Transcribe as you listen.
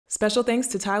Special thanks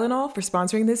to Tylenol for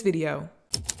sponsoring this video.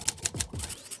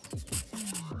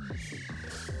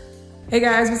 Hey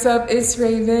guys, what's up? It's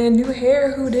Raven. New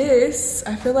hair, who dis?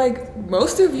 I feel like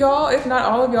most of y'all, if not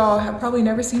all of y'all, have probably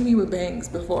never seen me with bangs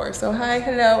before. So hi,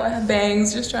 hello, I have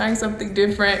bangs, just trying something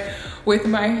different with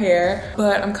my hair.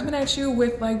 But I'm coming at you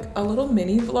with like a little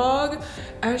mini vlog.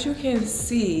 As you can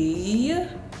see,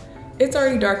 it's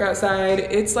already dark outside.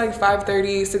 It's like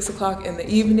 5:30, 6 o'clock in the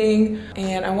evening.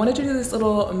 And I wanted to do this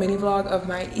little mini vlog of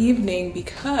my evening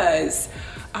because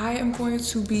I am going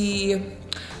to be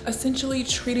essentially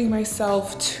treating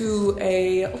myself to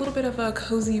a little bit of a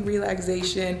cozy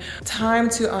relaxation, time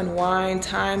to unwind,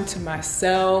 time to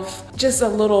myself, just a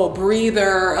little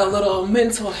breather, a little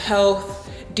mental health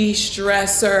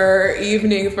de-stressor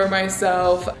evening for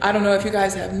myself. I don't know if you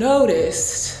guys have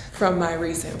noticed from my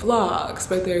recent vlogs,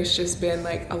 but there's just been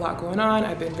like a lot going on.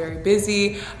 I've been very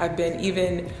busy. I've been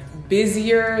even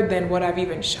busier than what I've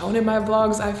even shown in my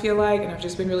vlogs, I feel like, and I've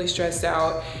just been really stressed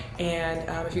out. And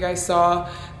if you guys saw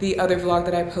the other vlog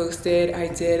that I posted, I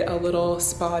did a little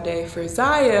spa day for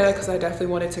Ziya because I definitely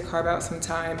wanted to carve out some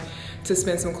time to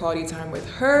spend some quality time with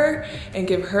her and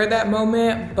give her that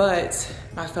moment. But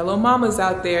my fellow mamas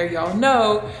out there, y'all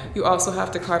know you also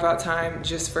have to carve out time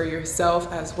just for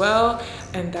yourself as well.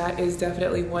 And that is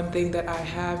definitely one thing that I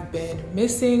have been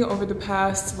missing over the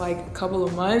past like couple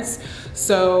of months.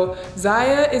 So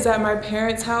Ziya is at my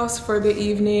parents' house for the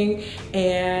evening,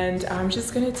 and I'm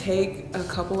just gonna take a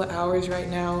couple of hours right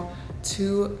now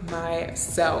to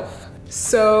myself.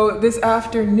 So this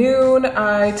afternoon,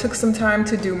 I took some time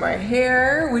to do my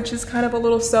hair, which is kind of a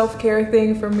little self-care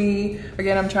thing for me.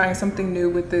 Again, I'm trying something new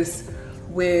with this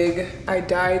wig. I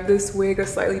dyed this wig a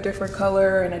slightly different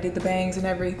color and I did the bangs and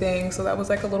everything. So that was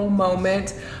like a little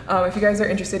moment. If you guys are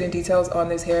interested in details on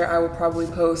this hair, I will probably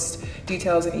post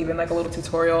details and even like a little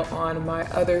tutorial on my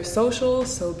other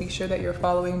socials. So be sure that you're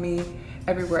following me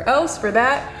everywhere else for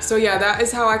that. So yeah, that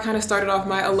is how I kind of started off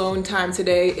my alone time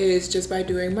today, is just by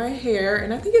doing my hair.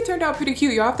 And I think it turned out pretty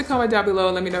cute. Y'all have to comment down below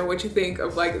and let me know what you think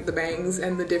of like the bangs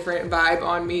and the different vibe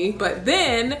on me. But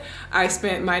then I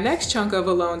spent my next chunk of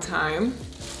alone time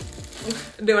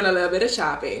doing a little bit of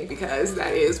shopping because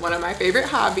that is one of my favorite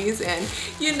hobbies, and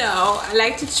you know, I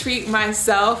like to treat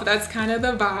myself. That's kind of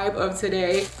the vibe of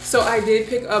today. So I did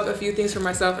pick up a few things for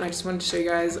myself and I just wanted to show you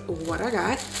guys what I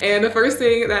got. And the first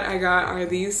thing that I got are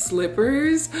these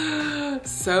slippers.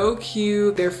 So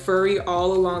cute. They're furry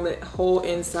all along the whole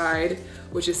inside,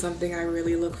 which is something I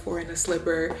really look for in a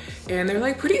slipper. And they're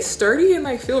like pretty sturdy and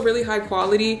like feel really high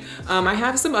quality. I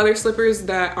have some other slippers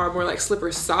that are more like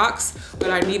slipper socks, but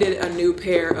I needed a new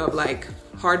pair of like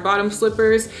hard bottom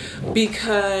slippers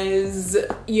because,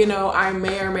 you know, I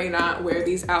may or may not wear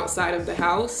these outside of the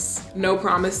house. No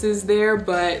promises there,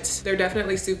 but they're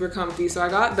definitely super comfy. So I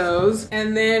got those.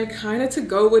 And then kind of to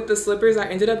go with the slippers, I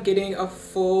ended up getting a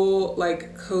full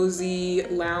like cozy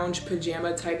lounge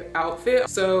pajama type outfit.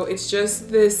 So it's just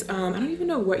this, I don't even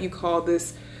know what you call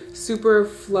this, super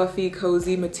fluffy,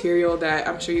 cozy material that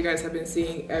I'm sure you guys have been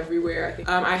seeing everywhere. I think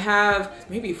I have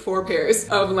maybe 4 pairs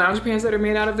of lounge pants that are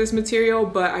made out of this material,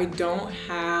 but I don't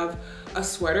have a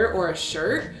sweater or a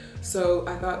shirt. So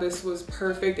I thought this was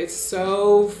perfect. It's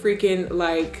so freaking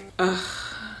like,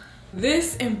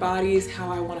 this embodies how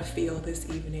I want to feel this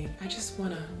evening. I just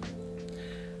want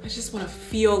to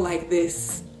feel like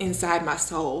this inside my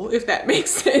soul, if that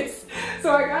makes sense.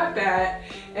 So I got that,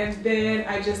 and then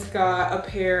I just got a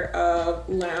pair of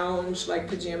lounge like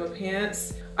pajama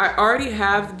pants. I already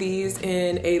have these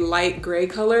in a light gray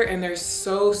color and they're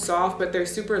so soft, but they're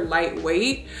super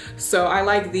lightweight. So I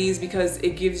like these because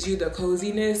it gives you the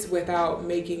coziness without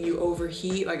making you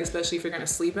overheat, like especially if you're gonna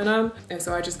sleep in them. And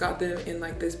so I just got them in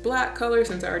like this black color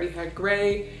since I already had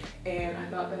gray, and I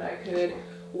thought that I could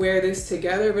wear this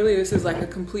together. Really, this is like a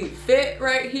complete fit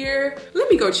right here. Let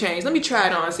me go change. Let me try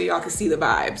it on so y'all can see the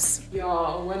vibes.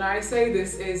 Y'all, when I say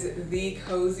this is the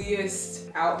coziest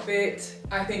outfit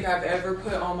I think I've ever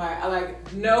put on my,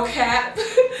 like, no cap,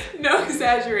 no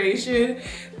exaggeration.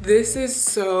 This is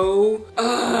so,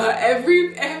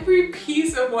 every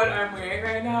piece of what I'm wearing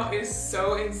right now is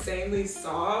so insanely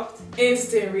soft.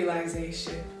 Instant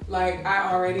relaxation. Like,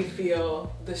 I already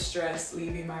feel the stress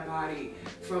leaving my body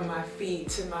from my feet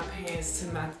to my pants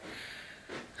to my...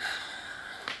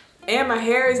 And my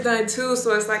hair is done too,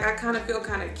 so it's like I kind of feel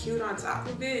kind of cute on top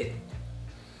of it.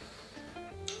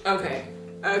 Okay.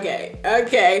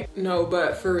 No,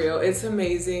 but for real, it's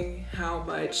amazing how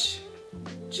much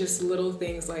just little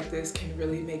things like this can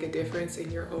really make a difference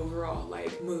in your overall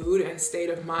like mood and state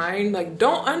of mind. Like,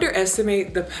 don't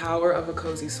underestimate the power of a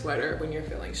cozy sweater when you're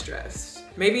feeling stressed.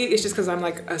 Maybe it's just because I'm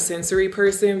like a sensory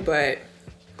person, but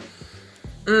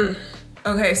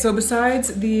Okay, so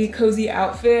besides the cozy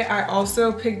outfit, I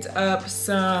also picked up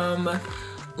some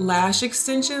lash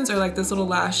extensions, or like this little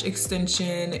lash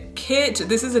extension kit.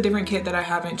 This is a different kit that I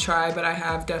haven't tried, but I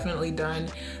have definitely done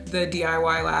the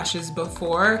DIY lashes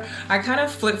before. I kind of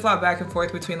flip-flop back and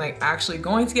forth between like actually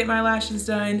going to get my lashes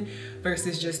done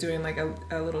versus just doing like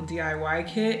a little DIY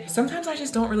kit. Sometimes I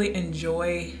just don't really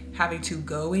enjoy having to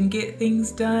go and get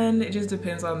things done. It just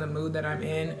depends on the mood that I'm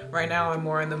in. Right now I'm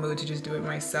more in the mood to just do it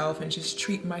myself and just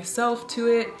treat myself to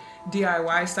it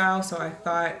DIY style. So I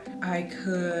thought I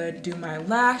could do my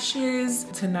lashes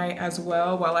tonight as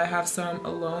well while I have some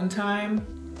alone time.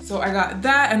 So I got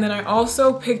that, and then I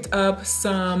also picked up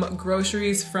some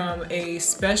groceries from a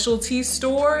specialty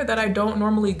store that I don't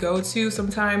normally go to.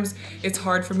 Sometimes it's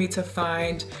hard for me to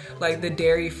find like the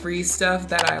dairy-free stuff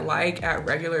that I like at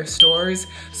regular stores.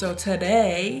 So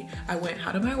today I went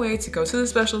out of my way to go to the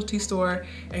specialty store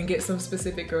and get some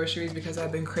specific groceries because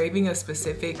I've been craving a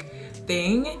specific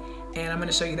thing. And I'm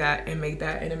gonna show you that and make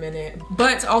that in a minute.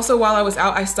 But also while I was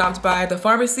out, I stopped by the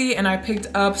pharmacy and I picked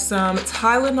up some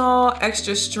Tylenol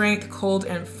extra strength cold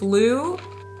and flu.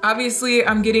 Obviously,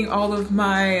 I'm getting all of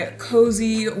my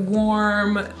cozy,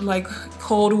 warm, like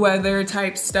cold weather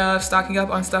type stuff, stocking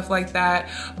up on stuff like that.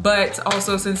 But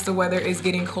also since the weather is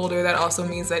getting colder, that also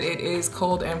means that it is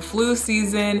cold and flu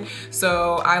season.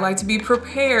 So I like to be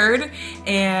prepared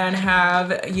and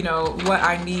have, you know, what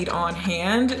I need on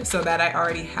hand so that I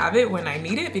already have it when I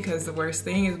need it, because the worst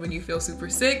thing is when you feel super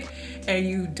sick and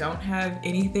you don't have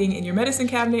anything in your medicine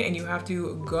cabinet and you have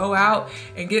to go out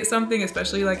and get something,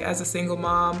 especially like as a single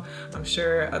mom. I'm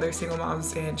sure other single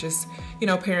moms and just, you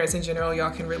know, parents in general,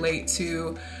 y'all can relate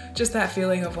to just that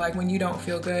feeling of like when you don't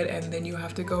feel good and then you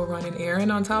have to go run an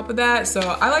errand on top of that. So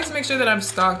I like to make sure that I'm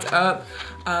stocked up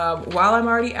while I'm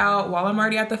already out, while I'm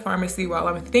already at the pharmacy, while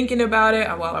I'm thinking about it,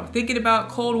 while I'm thinking about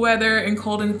cold weather and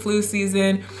cold and flu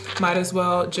season. Might as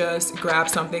well just grab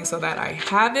something so that I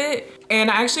have it. And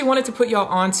I actually wanted to put y'all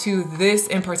onto this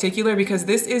in particular because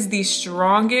this is the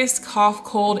strongest cough,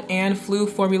 cold, and flu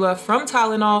formula from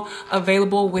Tylenol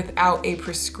available without a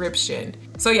prescription.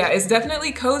 So yeah, it's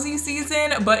definitely cozy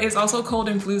season, but it's also cold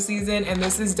and flu season, and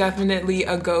this is definitely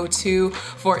a go-to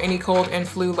for any cold and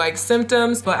flu-like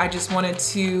symptoms. But I just wanted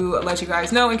to let you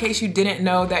guys know, in case you didn't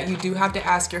know, that you do have to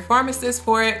ask your pharmacist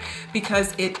for it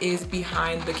because it is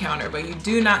behind the counter, but you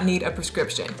do not need a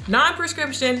prescription.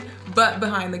 Non-prescription, but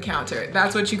behind the counter.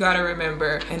 That's what you gotta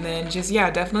remember. And then just,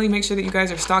 yeah, definitely make sure that you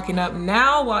guys are stocking up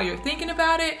now while you're thinking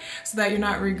about it so that you're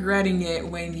not regretting it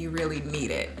when you really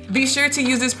need it. Be sure to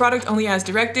use this product only as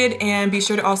directed, and be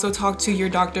sure to also talk to your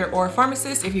doctor or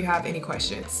pharmacist if you have any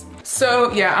questions.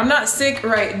 So yeah, I'm not sick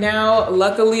right now,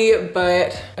 luckily,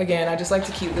 but again, I just like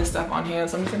to keep this stuff on hand.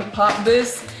 So I'm just gonna pop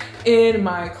this in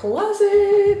my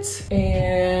closet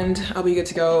and I'll be good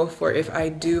to go for if I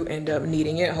do end up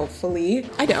needing it. Hopefully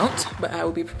I don't, but I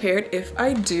will be prepared if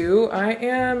I do. I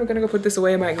am gonna go put this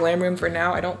away in my glam room for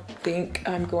now. I don't think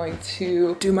I'm going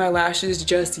to do my lashes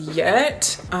just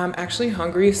yet. I'm actually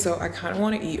hungry, so I kind of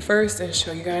want to eat first and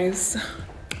show you guys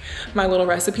my little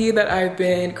recipe that I've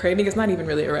been craving. It's not even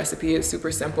really a recipe, it's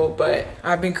super simple, but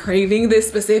I've been craving this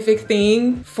specific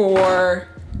thing for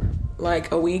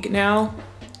like a week now.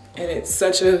 And it's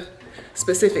such a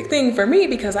specific thing for me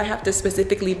because I have to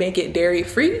specifically make it dairy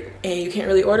free, and you can't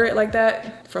really order it like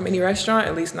that from any restaurant,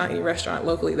 at least not any restaurant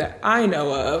locally that I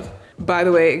know of. By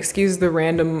the way, excuse the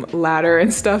random ladder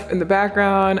and stuff in the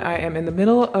background. I am in the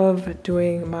middle of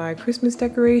doing my Christmas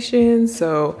decorations,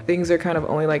 so things are kind of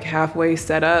only like halfway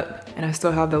set up, and I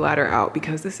still have the ladder out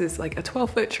because this is like a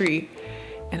 12-foot tree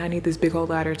and I need this big old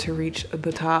ladder to reach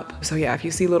the top. So yeah, if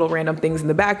you see little random things in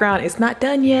the background, it's not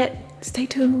done yet. Stay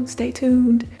tuned, stay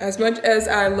tuned. As much as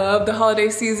I love the holiday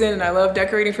season and I love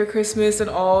decorating for Christmas and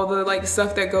all the like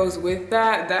stuff that goes with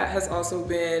that, that has also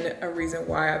been a reason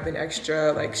why I've been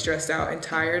extra like stressed out and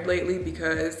tired lately,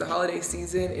 because the holiday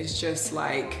season is just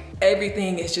like,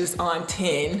 everything is just on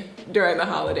 10 during the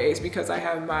holidays because I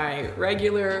have my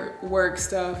regular work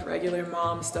stuff, regular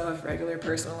mom stuff, regular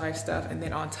personal life stuff, and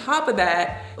then on top of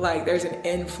that, like there's an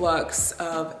influx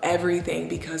of everything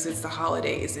because it's the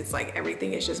holidays. It's like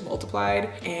everything is just multiplied,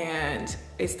 and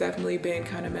it's definitely been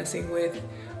kind of messing with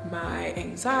my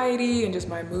anxiety and just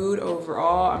my mood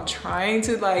overall. I'm trying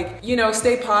to like, you know,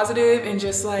 stay positive and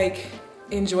just like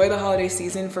enjoy the holiday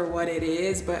season for what it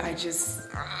is, but I just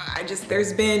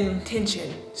there's been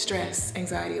tension, stress,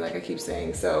 anxiety, like I keep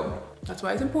saying. So that's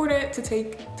why it's important to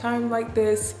take time like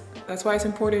this That's why it's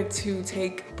important to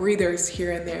take breathers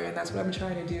here and there, and that's what I'm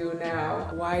trying to do now.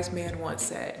 A wise man once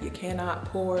said, you cannot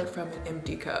pour from an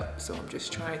empty cup. So I'm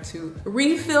just trying to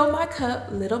refill my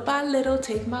cup little by little,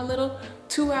 take my little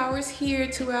 2 hours here,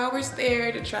 2 hours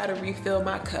there to try to refill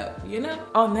my cup, you know?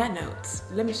 On that note,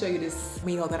 let me show you this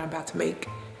meal that I'm about to make.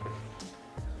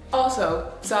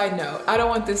 Also, side note, I don't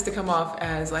want this to come off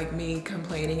as like me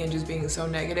complaining and just being so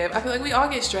negative. I feel like we all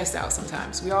get stressed out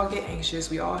sometimes. We all get anxious.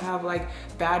 We all have like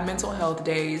bad mental health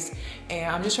days.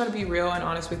 And I'm just trying to be real and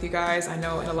honest with you guys. I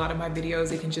know in a lot of my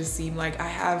videos, it can just seem like I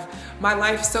have my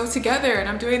life so together and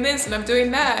I'm doing this and I'm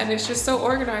doing that. And it's just so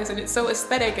organized and it's so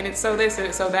aesthetic and it's so this and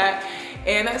it's so that.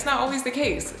 And that's not always the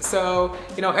case. So,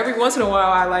 you know, every once in a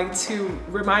while, I like to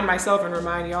remind myself and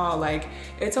remind y'all, like,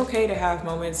 it's okay to have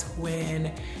moments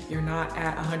when you're not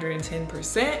at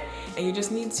 110% and you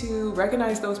just need to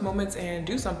recognize those moments and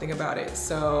do something about it.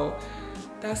 So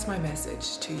that's my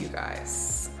message to you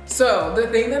guys. So the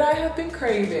thing that I have been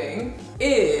craving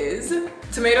is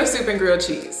tomato soup and grilled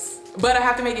cheese, but I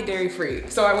have to make it dairy free.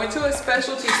 So I went to a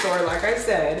specialty store, like I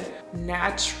said,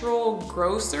 Natural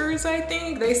Grocers, I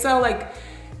think. They sell like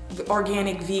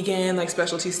organic, vegan, like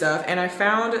specialty stuff. And I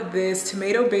found this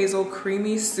tomato basil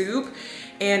creamy soup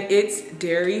and it's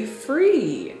dairy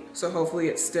free. So hopefully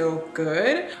it's still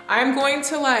good. I'm going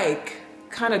to like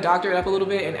kind of doctor it up a little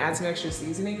bit and add some extra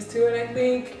seasonings to it, I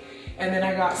think. And then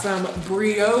I got some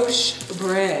brioche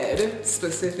bread,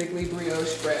 specifically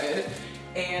brioche bread.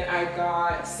 And I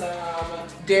got some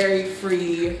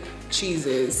dairy-free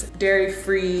cheeses,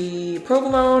 dairy-free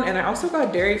provolone, and I also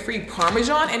got dairy-free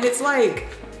Parmesan. And it's like,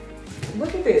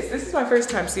 look at this. This is my first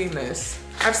time seeing this.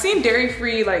 I've seen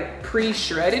dairy-free like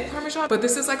pre-shredded Parmesan, but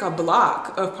this is like a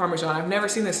block of Parmesan. I've never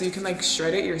seen this, so you can like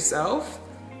shred it yourself.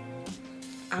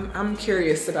 I'm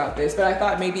curious about this, but I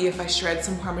thought maybe if I shred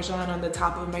some Parmesan on the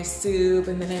top of my soup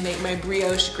and then I make my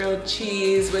brioche grilled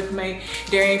cheese with my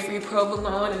dairy-free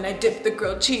provolone and I dip the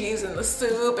grilled cheese in the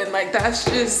soup and like that's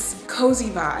just cozy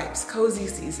vibes, cozy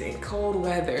season, cold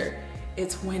weather.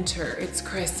 It's winter, it's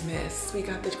Christmas. We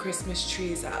got the Christmas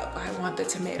trees up. I want the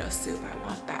tomato soup, I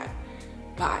want that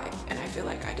vibe and I feel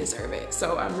like I deserve it.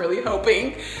 So I'm really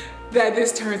hoping that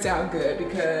this turns out good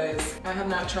because I have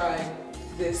not tried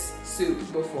this soup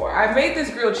before. I've made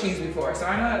this grilled cheese before, so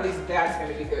I know at least that's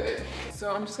gonna be good. So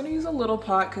I'm just gonna use a little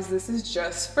pot because this is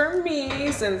just for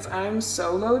me since I'm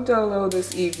solo dolo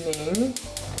this evening.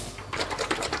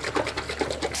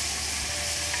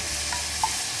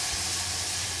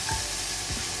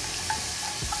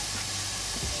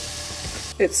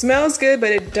 It smells good, but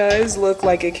it does look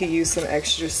like it could use some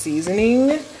extra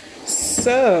seasoning.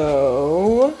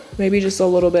 So maybe just a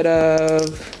little bit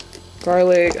of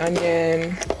garlic,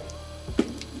 onion,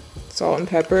 salt and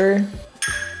pepper,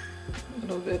 a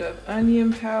little bit of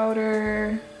onion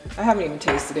powder. I haven't even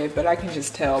tasted it, but I can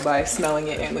just tell by smelling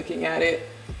it and looking at it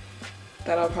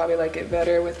that I'll probably like it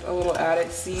better with a little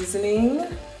added seasoning.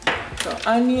 So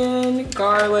onion,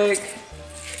 garlic,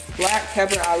 black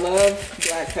pepper. I love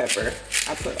black pepper.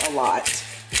 I put a lot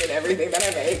in everything that I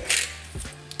make.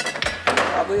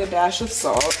 Probably a dash of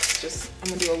salt. Just, I'm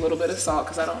gonna do a little bit of salt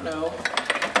because I don't know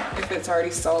if it's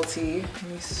already salty. Let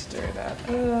me stir that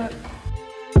up.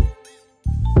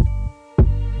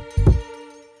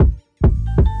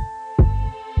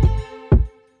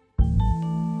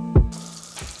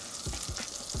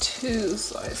 Two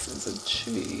slices of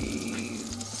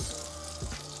cheese.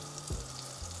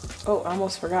 Oh, I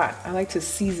almost forgot. I like to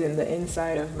season the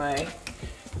inside of my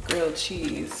grilled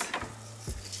cheese.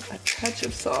 A touch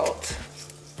of salt.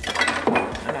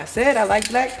 And I said I like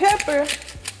black pepper.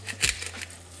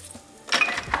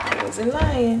 I wasn't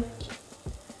lying.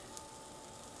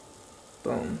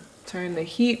 Boom. Turn the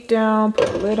heat down, put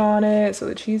a lid on it so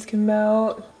the cheese can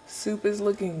melt. Soup is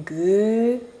looking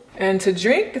good. And to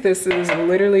drink, this is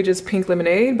literally just pink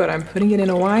lemonade, but I'm putting it in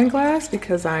a wine glass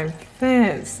because I'm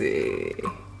fancy.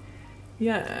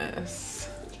 Yes.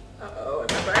 Uh-oh, am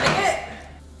I burning it?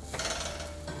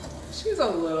 She's a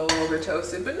little over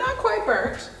toasted, but not quite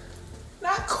burnt.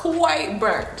 Not quite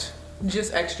burnt,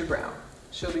 just extra brown.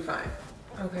 She'll be fine.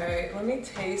 Okay, let me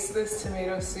taste this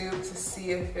tomato soup to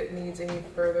see if it needs any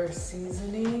further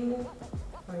seasoning.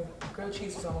 My grilled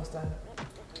cheese is almost done.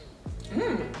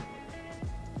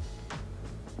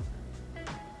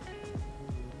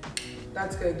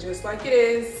 That's good, just like it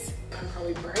is. I'm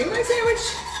probably burning my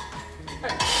sandwich.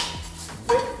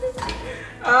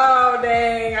 Oh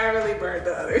dang, I really burned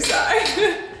the other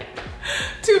side.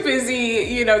 Too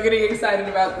busy, you know, getting excited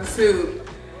about the soup.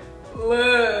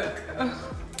 Look, I'm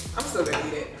still gonna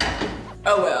eat it.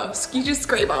 Oh well, you just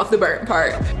scrape off the burnt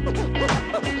part.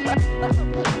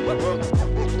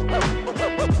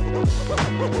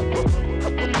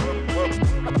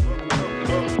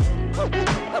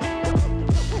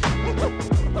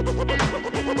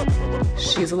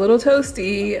 little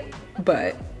toasty,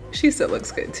 but she still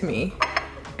looks good to me.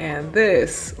 And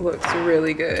this looks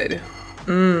really good.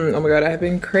 Oh my God, I've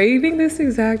been craving this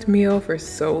exact meal for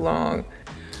so long.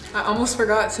 I almost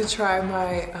forgot to try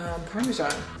my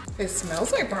Parmesan. It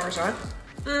smells like Parmesan,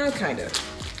 kind of.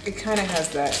 It kind of has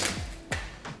that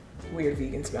weird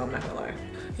vegan smell, I'm not gonna lie.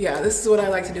 Yeah, this is what I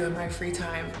like to do in my free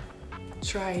time.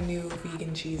 Try new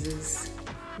vegan cheeses.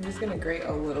 I'm just gonna grate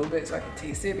a little bit so I can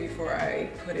taste it before I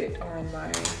put it on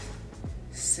my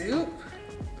soup.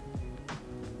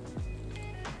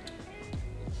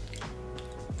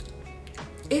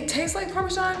 It tastes like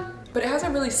Parmesan, but it has a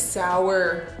really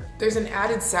sour, there's an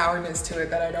added sourness to it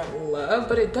that I don't love,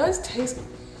 but it does taste,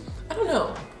 I don't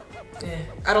know.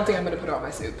 I don't think I'm gonna put it on my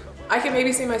soup. I can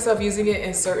maybe see myself using it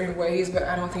in certain ways, but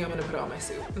I don't think I'm gonna put it on my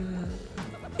soup.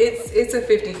 It's a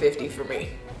 50-50 for me.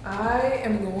 I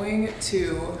am going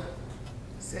to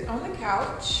sit on the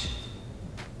couch,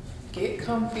 get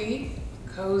comfy,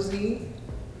 cozy.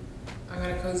 I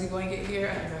got a cozy blanket here.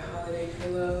 I have my holiday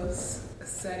pillows.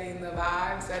 Setting the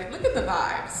vibes, look at the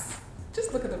vibes.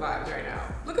 Just look at the vibes right now.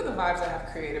 Look at the vibes I have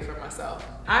created for myself.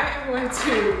 I am going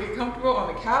to get comfortable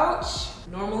on the couch.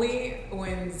 Normally,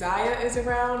 when Ziya is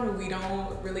around, we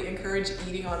don't really encourage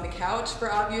eating on the couch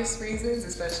for obvious reasons,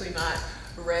 especially not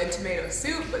red tomato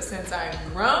soup, but since I'm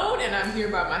grown and I'm here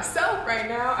by myself right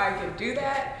now, I can do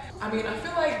that. I mean, I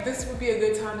feel like this would be a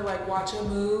good time to like watch a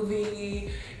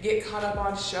movie, get caught up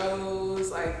on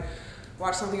shows, like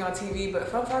watch something on TV, but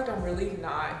fun fact, I'm really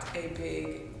not a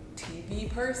big TV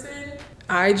person.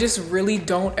 I just really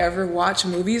don't ever watch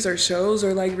movies or shows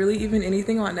or like really even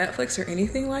anything on Netflix or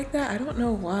anything like that. I don't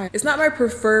know why. It's not my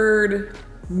preferred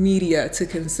media to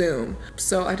consume.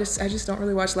 So I just don't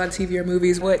really watch a lot of TV or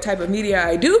movies. What type of media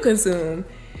I do consume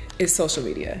is social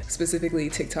media, specifically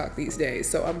TikTok these days.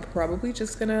 So I'm probably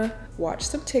just gonna watch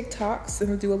some TikToks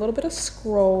and do a little bit of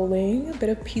scrolling, a bit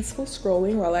of peaceful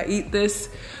scrolling while I eat this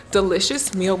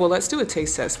delicious meal. Well, let's do a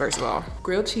taste test first of all.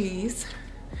 Grilled cheese,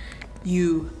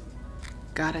 you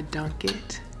gotta dunk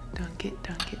it, dunk it,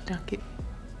 dunk it, dunk it.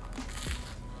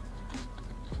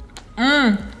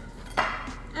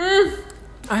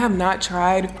 I have not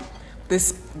tried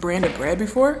this brand of bread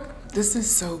before. This is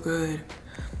so good.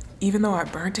 Even though I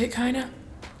burnt it kinda.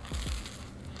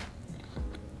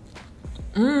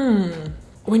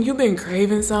 When you've been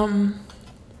craving something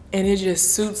and it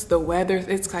just suits the weather,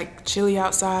 it's like chilly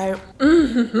outside.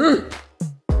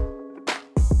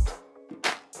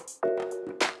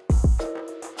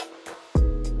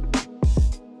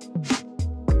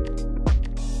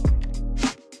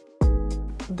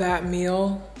 That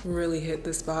meal really hit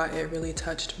the spot. It really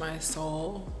touched my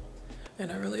soul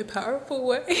in a really powerful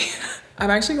way.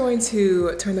 I'm actually going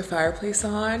to turn the fireplace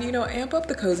on, you know, amp up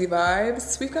the cozy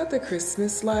vibes. We've got the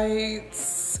Christmas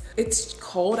lights. It's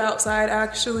cold outside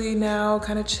actually now,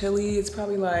 kind of chilly. It's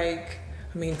probably like,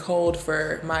 I mean, cold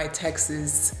for my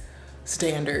Texas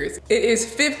standards. It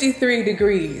is 53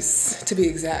 degrees to be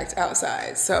exact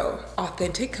outside. So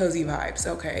authentic cozy vibes,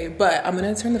 okay? But I'm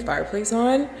gonna turn the fireplace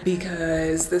on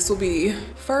because this will be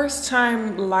first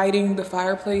time lighting the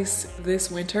fireplace this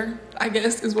winter, I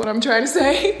guess is what I'm trying to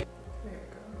say. There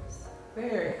it goes,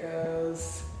 there it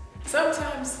goes.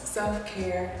 Sometimes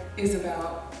self-care is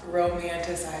about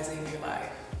romanticizing your life.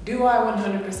 Do I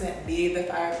 100% need the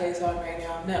fireplace on right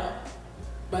now? No.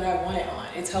 But I want it on.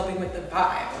 It's helping with the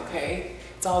vibe, okay?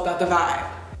 It's all about the vibe.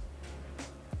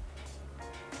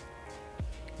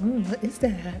 What is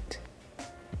that?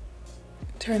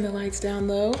 Turn the lights down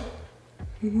low.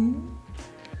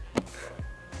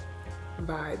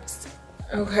 Vibes.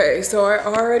 Okay, so I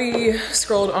already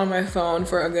scrolled on my phone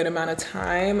for a good amount of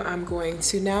time. I'm going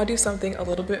to now do something a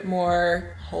little bit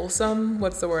more wholesome.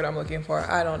 What's the word I'm looking for?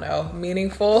 I don't know.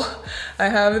 Meaningful. I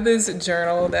have this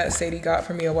journal that Sadie got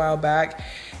for me a while back,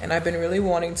 and I've been really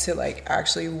wanting to like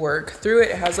actually work through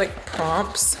it. It has like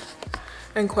prompts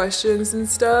and questions and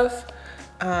stuff.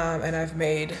 And I've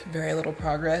made very little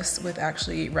progress with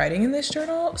actually writing in this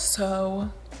journal.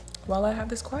 So while I have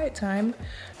this quiet time,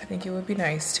 I think it would be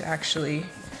nice to actually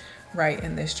write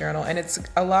in this journal. And it's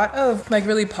a lot of like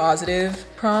really positive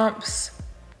prompts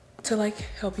to like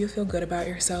help you feel good about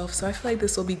yourself. So I feel like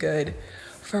this will be good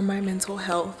for my mental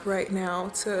health right now,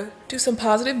 to do some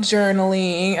positive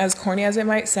journaling. As corny as it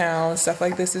might sound, stuff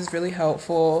like this is really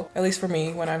helpful, at least for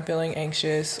me when I'm feeling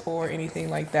anxious or anything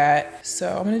like that.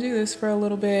 So I'm gonna do this for a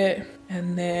little bit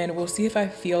and then we'll see if I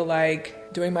feel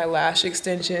like doing my lash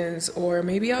extensions, or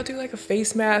maybe I'll do like a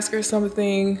face mask or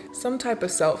something, some type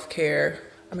of self-care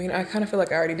I mean, I kind of feel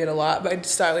like I already did a lot by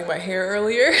styling my hair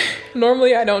earlier.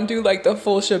 Normally I don't do like the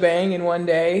full shebang in one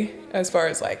day as far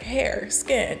as like hair,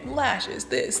 skin, lashes,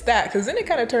 this, that, because then it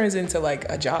kind of turns into like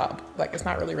a job. Like it's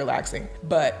not really relaxing,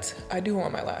 but I do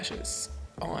want my lashes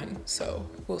on, so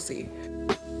we'll see.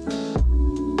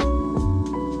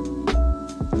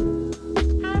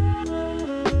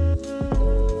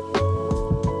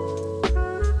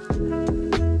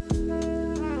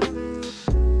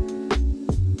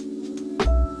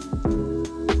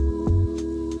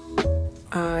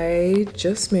 I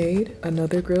just made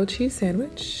another grilled cheese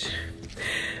sandwich.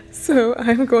 So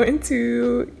I'm going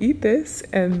to eat this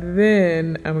and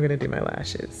then I'm gonna do my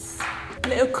lashes.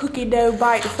 Little cookie dough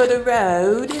bite for the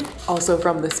road. Also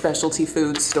from the specialty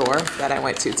food store that I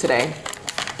went to today.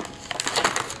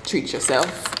 Treat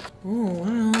yourself. Oh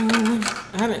wow,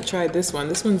 I haven't tried this one.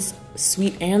 This one's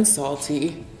sweet and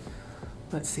salty.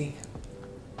 Let's see.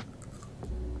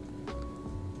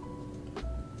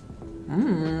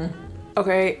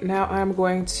 Okay, now I'm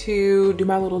going to do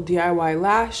my little DIY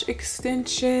lash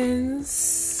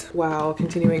extensions while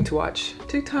continuing to watch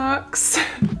TikToks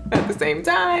at the same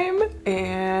time.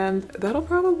 And that'll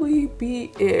probably be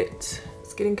it.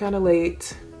 It's getting kind of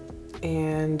late,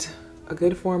 and a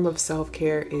good form of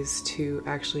self-care is to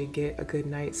actually get a good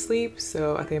night's sleep.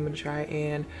 So I think I'm gonna try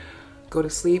and go to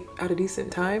sleep at a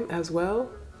decent time as well.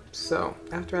 So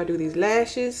after I do these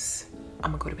lashes,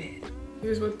 I'm gonna go to bed.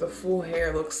 Here's what the full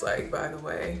hair looks like, by the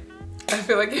way. I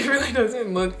feel like it really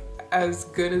doesn't look as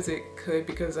good as it could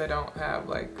because I don't have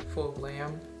like full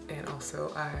glam. And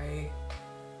also I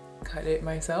cut it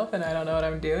myself and I don't know what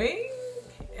I'm doing.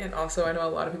 And also I know a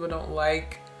lot of people don't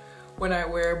like when I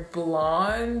wear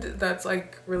blonde that's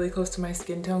like really close to my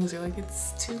skin tone because they're like,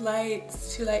 it's too light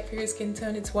for your skin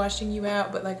tone, it's washing you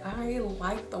out. But like, I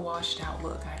like the washed out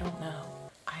look, I don't know.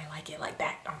 It like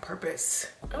that on purpose.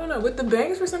 I don't know, with the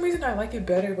bangs for some reason I like it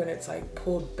better when it's like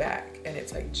pulled back and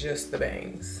it's like just the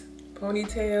bangs.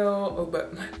 Ponytail, oh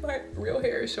but my real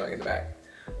hair is showing in the back.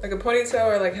 Like a ponytail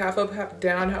or like half up, half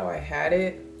down how I had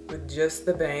it with just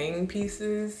the bang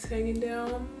pieces hanging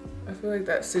down. I feel like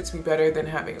that suits me better than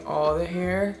having all the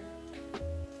hair.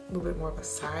 A little bit more of a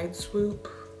side swoop.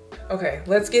 Okay,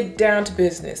 let's get down to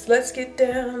business. Let's get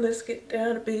down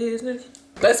to business.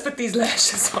 Let's put these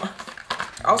lashes on.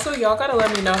 Also, y'all gotta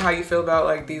let me know how you feel about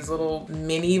like these little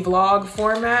mini vlog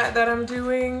format that I'm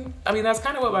doing. I mean, that's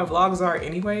kind of what my vlogs are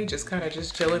anyway, just kind of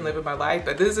just chilling, living my life.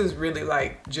 But this is really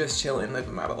like just chilling,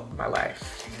 living my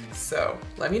life. So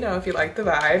let me know if you like the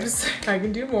vibes. I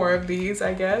can do more of these,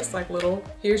 I guess, like little,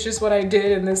 here's just what I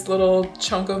did in this little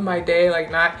chunk of my day.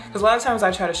 Like not, because a lot of times I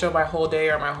try to show my whole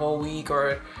day or my whole week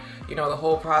or you know, the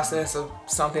whole process of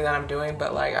something that I'm doing,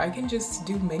 but like I can just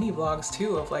do mini vlogs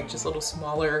too of like just little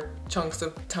smaller chunks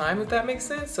of time, if that makes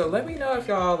sense. So let me know if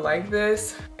y'all like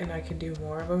this and I can do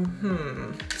more of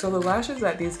them. So the lashes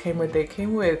that these came with, they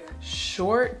came with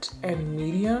short and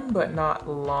medium, but not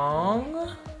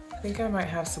long. I think I might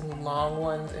have some long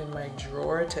ones in my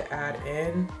drawer to add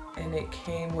in. And it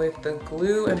came with the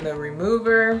glue and the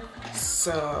remover.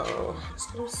 So I'm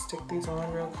just gonna stick these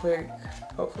on real quick.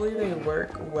 Hopefully they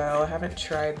work well. I haven't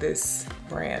tried this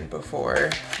brand before,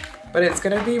 but it's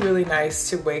gonna be really nice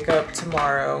to wake up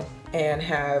tomorrow and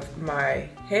have my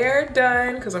hair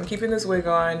done, because I'm keeping this wig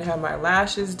on, have my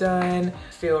lashes done,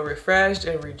 feel refreshed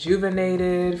and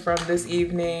rejuvenated from this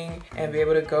evening, and be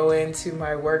able to go into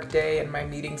my work day and my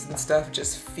meetings and stuff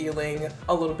just feeling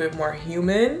a little bit more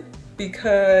human.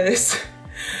 Because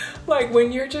like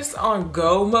when you're just on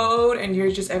go mode and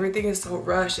you're just, everything is so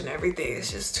rushed and everything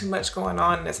is just too much going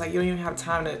on, and it's like you don't even have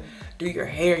time to do your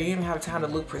hair, you don't even have time to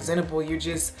look presentable. You're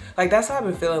just like, that's how I've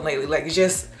been feeling lately. Like it's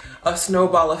just a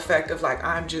snowball effect of like,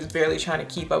 I'm just barely trying to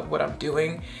keep up what I'm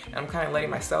doing and I'm kind of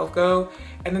letting myself go.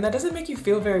 And then that doesn't make you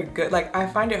feel very good. Like I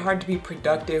find it hard to be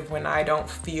productive when I don't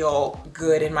feel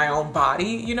good in my own body.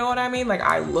 You know what I mean? Like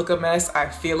I look a mess, I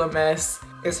feel a mess.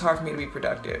 It's hard for me to be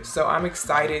productive. So I'm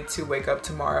excited to wake up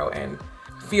tomorrow and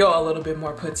feel a little bit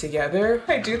more put together.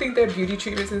 I do think that beauty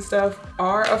treatments and stuff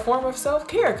are a form of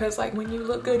self-care, because like when you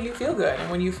look good, you feel good. And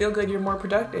when you feel good, you're more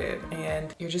productive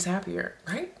and you're just happier,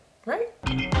 right? Right?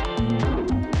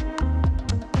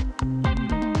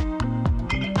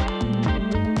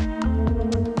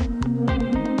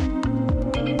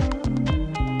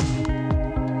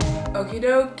 Okie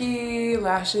dokie,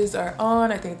 lashes are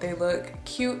on. I think they look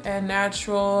cute and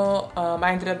natural.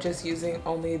 I ended up just using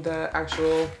only the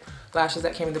actual lashes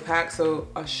that came in the pack, so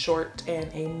a short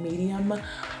and a medium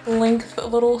length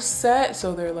little set,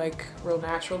 so they're like real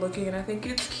natural looking and I think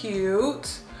it's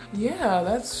cute. Yeah,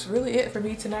 that's really it for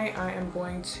me tonight. I am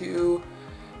going to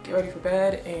get ready for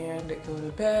bed and go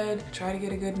to bed. Try to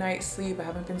get a good night's sleep. I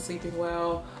haven't been sleeping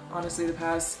well, honestly, the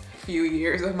past few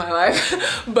years of my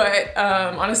life. But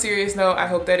on a serious note, I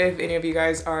hope that if any of you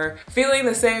guys are feeling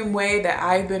the same way that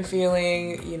I've been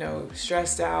feeling, you know,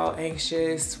 stressed out,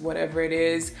 anxious, whatever it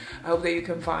is, I hope that you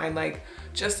can find like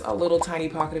just a little tiny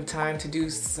pocket of time to do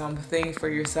something for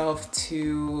yourself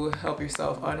to help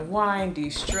yourself unwind,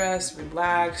 de-stress,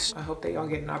 relax. I hope that y'all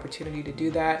get an opportunity to do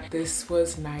that. This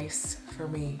was nice for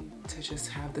me to just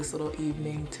have this little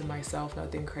evening to myself,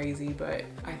 nothing crazy, but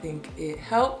I think it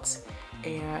helped,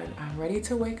 and I'm ready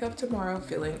to wake up tomorrow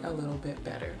feeling a little bit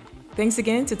better. Thanks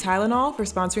again to Tylenol for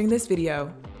sponsoring this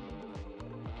video.